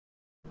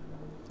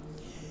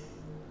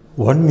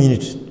1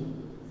 minute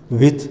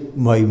with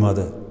my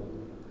mother.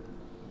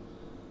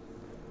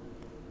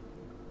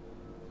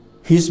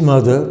 His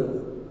mother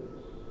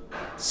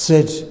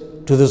said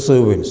to the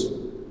servants,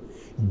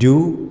 "Do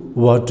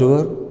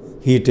whatever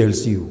he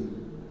tells you."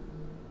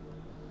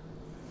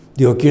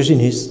 The occasion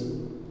is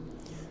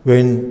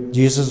when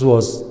Jesus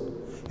was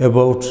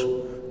about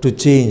to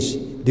change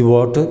the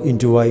water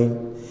into wine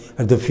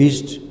at the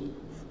feast,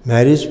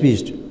 marriage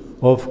feast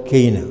of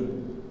Cana.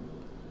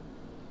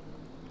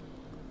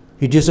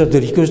 It is at the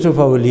request of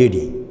Our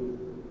Lady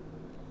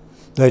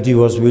that he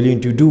was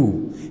willing to do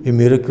a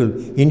miracle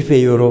in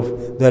favor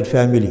of that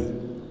family.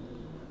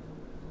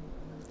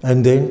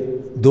 And then,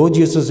 though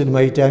Jesus said,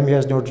 "My time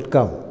has not yet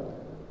come,"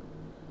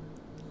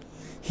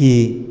 he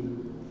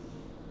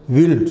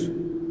willed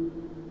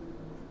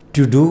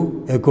to do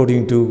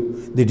according to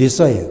the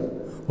desire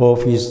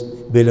of his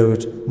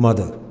beloved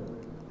mother.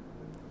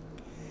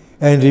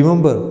 And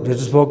remember, let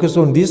us focus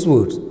on these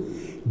words: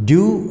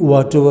 do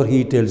whatever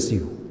he tells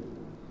you.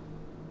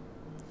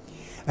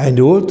 And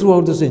all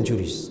throughout the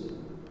centuries,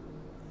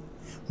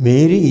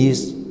 Mary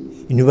is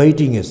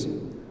inviting us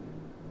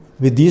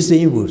with these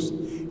same words: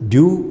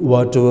 do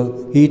whatever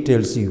he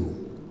tells you.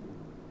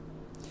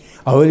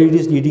 Our Lady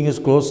is leading us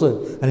closer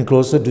and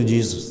closer to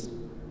Jesus,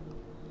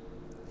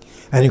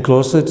 and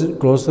closer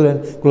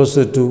and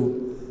closer to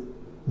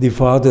the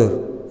Father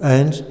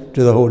and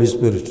to the Holy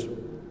Spirit.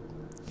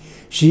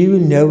 She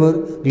will never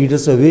lead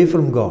us away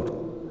from God.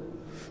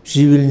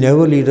 She will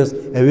never lead us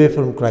away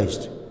from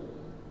Christ.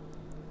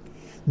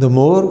 The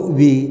more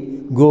we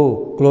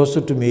go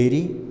closer to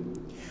Mary,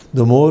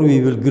 the more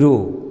we will grow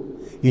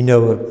in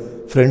our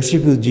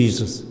friendship with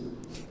Jesus,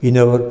 in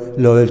our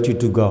loyalty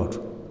to God.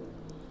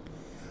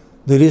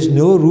 There is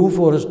no room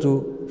for us to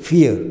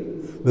fear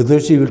whether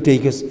she will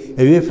take us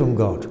away from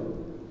God.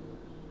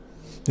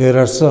 There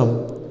are some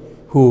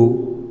who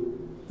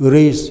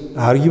raise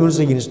arguments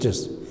against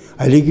us,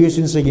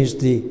 allegations against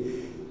the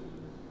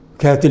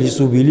Catholics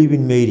who believe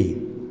in Mary,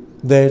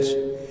 that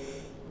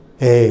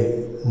a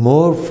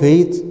more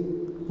faith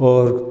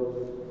or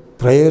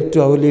prayer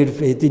to Our Lady,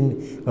 faith in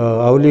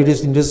Our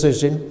Lady's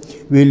intercession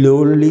will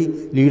only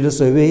lead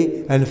us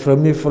away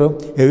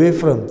away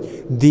from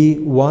the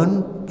one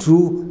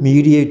true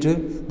mediator,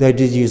 that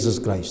is Jesus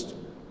Christ.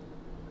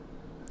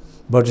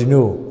 But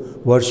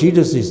what she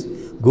does is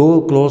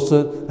go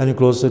closer and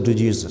closer to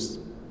Jesus.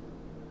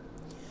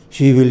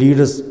 She will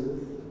lead us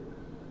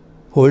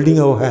holding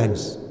our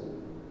hands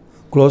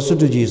closer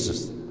to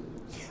Jesus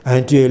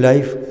and to a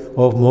life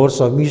of more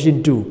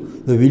submission to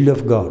the will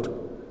of God,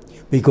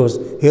 because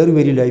her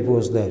very life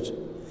was that,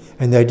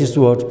 and that is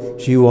what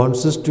she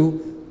wants us to,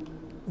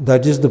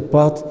 that is the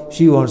path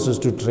she wants us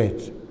to tread.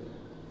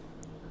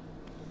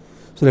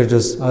 So let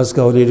us ask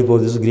Our Lady for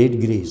this great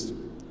grace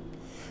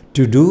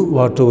to do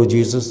whatever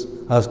Jesus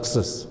asks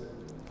us,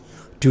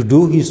 to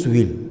do his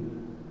will,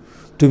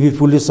 to be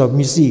fully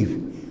submissive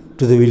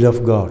to the will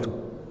of God.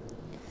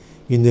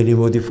 In the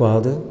name of the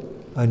Father,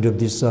 and of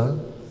the Son,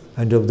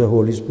 and of the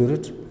Holy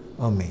Spirit.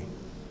 Amen.